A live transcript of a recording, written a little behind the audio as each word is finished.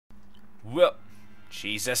Well,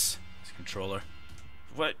 Jesus, this controller.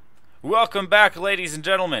 What? Welcome back, ladies and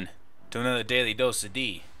gentlemen, to another daily dose of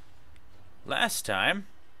D. Last time,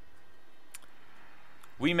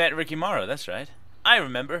 we met Ricky Morrow. That's right. I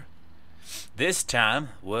remember. This time,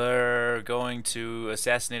 we're going to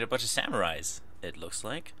assassinate a bunch of samurais. It looks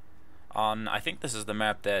like. I think this is the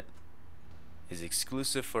map that is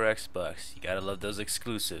exclusive for Xbox. You gotta love those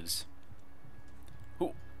exclusives.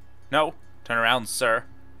 Ooh. No. Turn around, sir.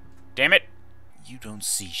 Damn it. You don't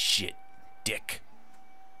see shit, dick.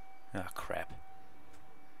 Oh, crap.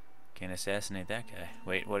 Can't assassinate that guy.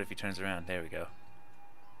 Wait, what if he turns around? There we go.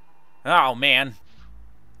 Oh, man.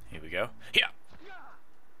 Here we go. Yeah.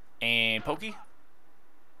 And pokey.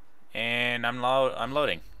 And I'm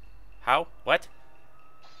loading. How? What?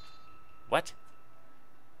 What?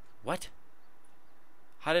 What?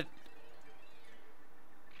 How did...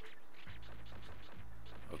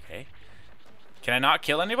 Okay. Can I not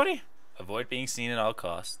kill anybody? Avoid being seen at all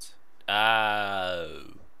costs.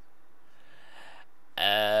 Oh.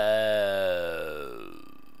 Oh.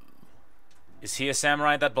 Is he a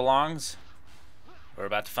samurai that belongs? We're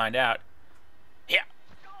about to find out. Yeah.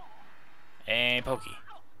 And pokey.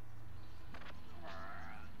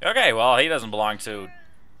 Okay, well, he doesn't belong to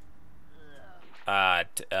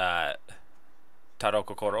Taro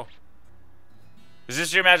Kokoro. Is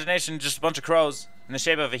this your imagination? Just a bunch of crows in the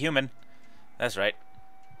shape of a human? That's right.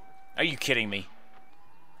 Are you kidding me?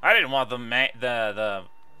 I didn't want the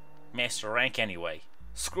master rank anyway.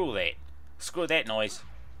 Screw that. Screw that noise.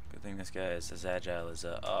 Good thing this guy is as agile as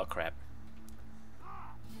oh crap.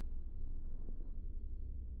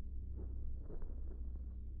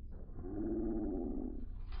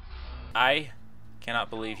 I cannot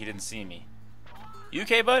believe he didn't see me. You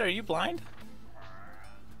okay, bud? Are you blind?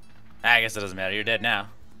 I guess it doesn't matter. You're dead now.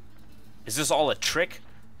 Is this all a trick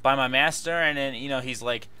by my master? And then, you know, he's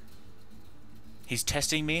like... He's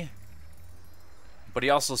testing me. But he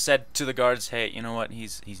also said to the guards, hey, you know what?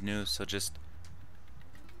 He's new, so just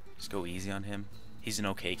go easy on him. He's an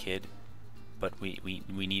okay kid. But we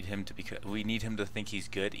need him to think he's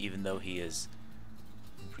good, even though he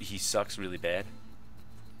sucks really bad.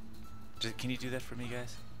 Can you do that for me,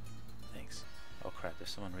 guys? Thanks. Oh crap, there's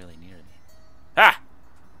someone really near me. Ah!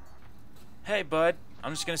 Hey, bud.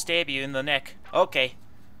 I'm just gonna stab you in the neck. Okay.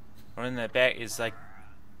 Or in the back. Is like...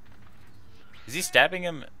 Is he stabbing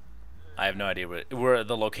him? I have no idea where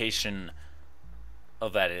the location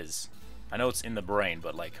of that is. I know it's in the brain,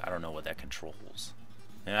 but like, I don't know what that controls.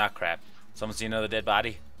 Ah, crap. Someone see another dead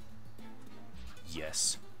body?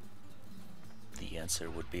 Yes. The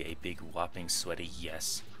answer would be a big, whopping, sweaty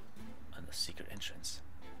yes. On the secret entrance.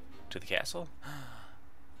 To the castle?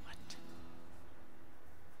 What?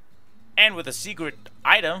 And with a secret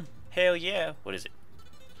item? Hell yeah. What is it?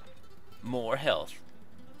 More health.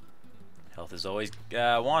 Health is always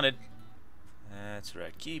wanted. That's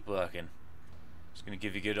right. Keep walking. Just gonna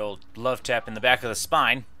give you a good old love tap in the back of the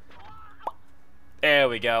spine. There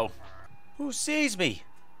we go. Who sees me?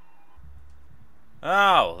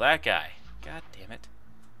 Oh, that guy. God damn it.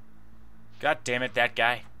 God damn it, that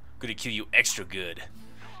guy. Gonna kill you extra good.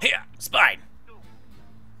 Here, spine.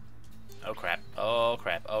 Oh crap. Oh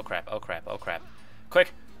crap. Oh crap. Oh crap. Oh crap.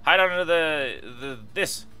 Quick, hide under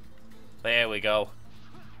this. There we go.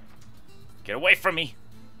 Get away from me.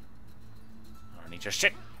 I don't need your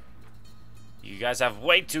shit. You guys have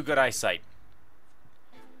way too good eyesight.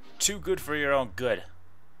 Too good for your own good.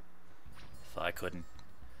 If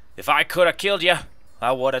I could have killed you,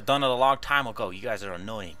 I would have done it a long time ago. You guys are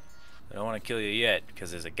annoying. I don't want to kill you yet because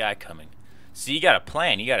there's a guy coming. So you gotta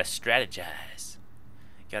plan. You gotta strategize.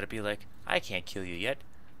 You gotta be like, I can't kill you yet.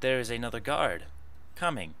 There is another guard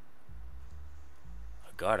coming.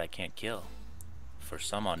 A guard I can't kill for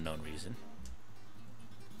some unknown reason.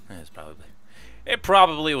 It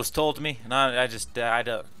probably was told to me, and I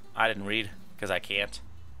didn't read because I can't.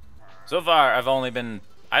 So far,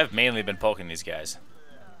 I've mainly been poking these guys,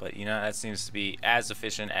 but you know that seems to be as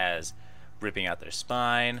efficient as ripping out their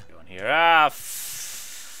spine. Going here,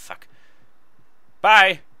 fuck.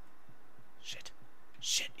 Bye. Shit,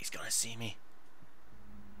 he's gonna see me.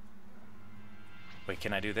 Wait,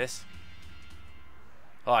 can I do this?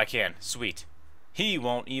 Oh, I can. Sweet. He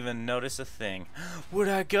won't even notice a thing. Where'd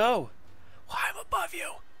I go? Well, I'm above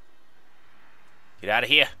you. Get out of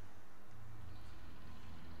here.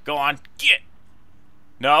 Go on, get.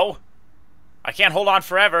 No. I can't hold on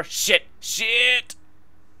forever. Shit.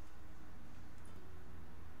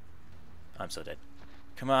 I'm so dead.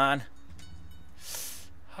 Come on.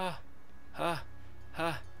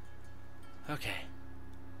 Okay.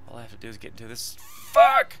 All I have to do is get into this.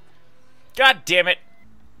 Fuck! God damn it!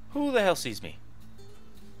 Who the hell sees me?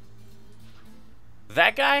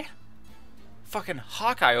 That guy? Fucking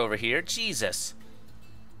Hawkeye over here. Jesus.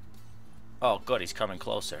 Oh, good. He's coming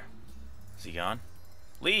closer. Is he gone?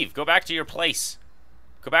 Leave. Go back to your place.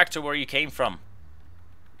 Go back to where you came from.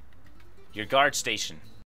 Your guard station.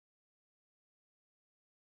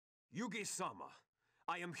 Yugi-sama,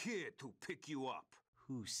 I am here to pick you up.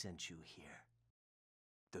 Who sent you here?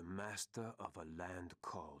 The master of a land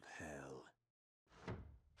called Hell.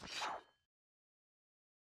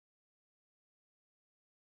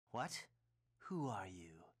 What? Who are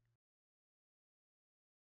you?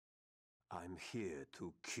 I'm here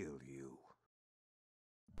to kill you.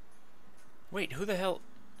 Wait, who the hell?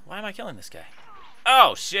 Why am I killing this guy?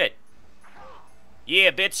 Oh, shit.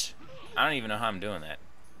 Yeah, bitch. I don't even know how I'm doing that.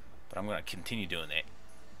 But I'm gonna continue doing that.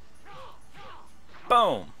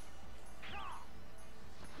 Boom.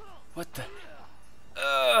 What the?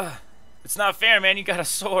 It's not fair, man. You got a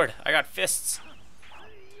sword. I got fists.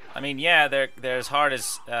 I mean, yeah, they're as hard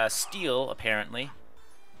as steel, apparently.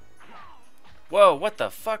 Whoa, what the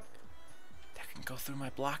fuck? That can go through my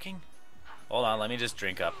blocking? Hold on, let me just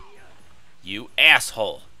drink up. You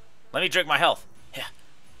asshole. Let me drink my health. Yeah.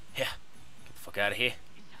 Yeah. Get the fuck out of here.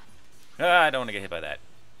 I don't want to get hit by that.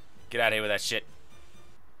 Get out of here with that shit.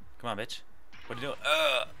 Come on, bitch. What are you doing?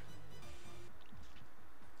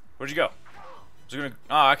 Where'd you go? Was you gonna...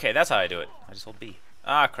 Oh, okay, that's how I do it. I just hold B.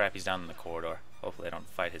 Ah, crap, he's down in the corridor. Hopefully I don't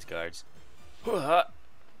fight his guards. Trying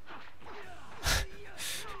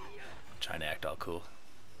to act all cool.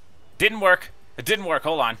 Didn't work. It didn't work.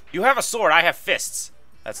 Hold on. You have a sword. I have fists.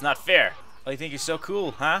 That's not fair. Oh, you think you're so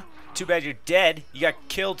cool, huh? Too bad you're dead. You got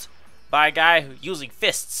killed by a guy using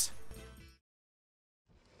fists.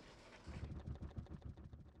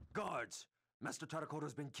 Guards, Master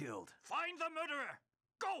Tadokoro's been killed. Find the murderer!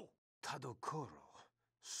 Go! Tadokoro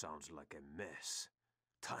sounds like a mess.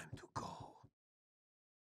 Time to go.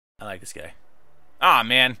 I like this guy. Ah,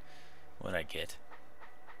 man. What'd I get?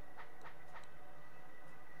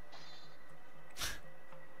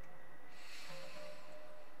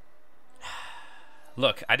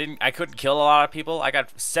 Look, I couldn't kill a lot of people. I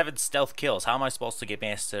got 7 stealth kills. How am I supposed to get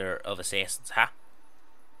Master of Assassins, huh?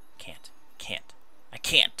 Can't. I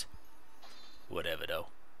can't. Whatever, though.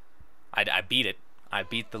 I beat it. I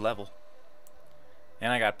beat the level.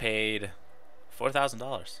 And I got paid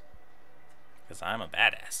 $4,000. Because I'm a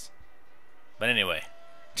badass. But anyway.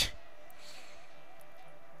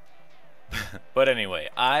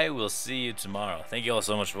 I will see you tomorrow. Thank you all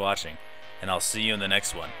so much for watching. And I'll see you in the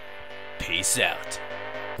next one. Peace out.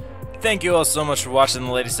 Thank you all so much for watching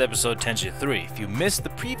the latest episode, Tenchu 3. If you missed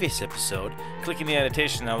the previous episode, click in the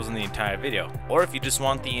annotation that was in the entire video. Or if you just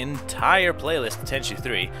want the entire playlist of Tenchu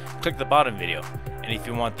 3, click the bottom video. And if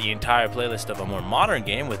you want the entire playlist of a more modern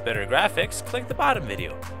game with better graphics, click the bottom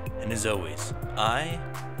video. And as always, I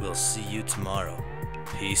will see you tomorrow.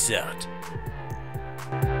 Peace out.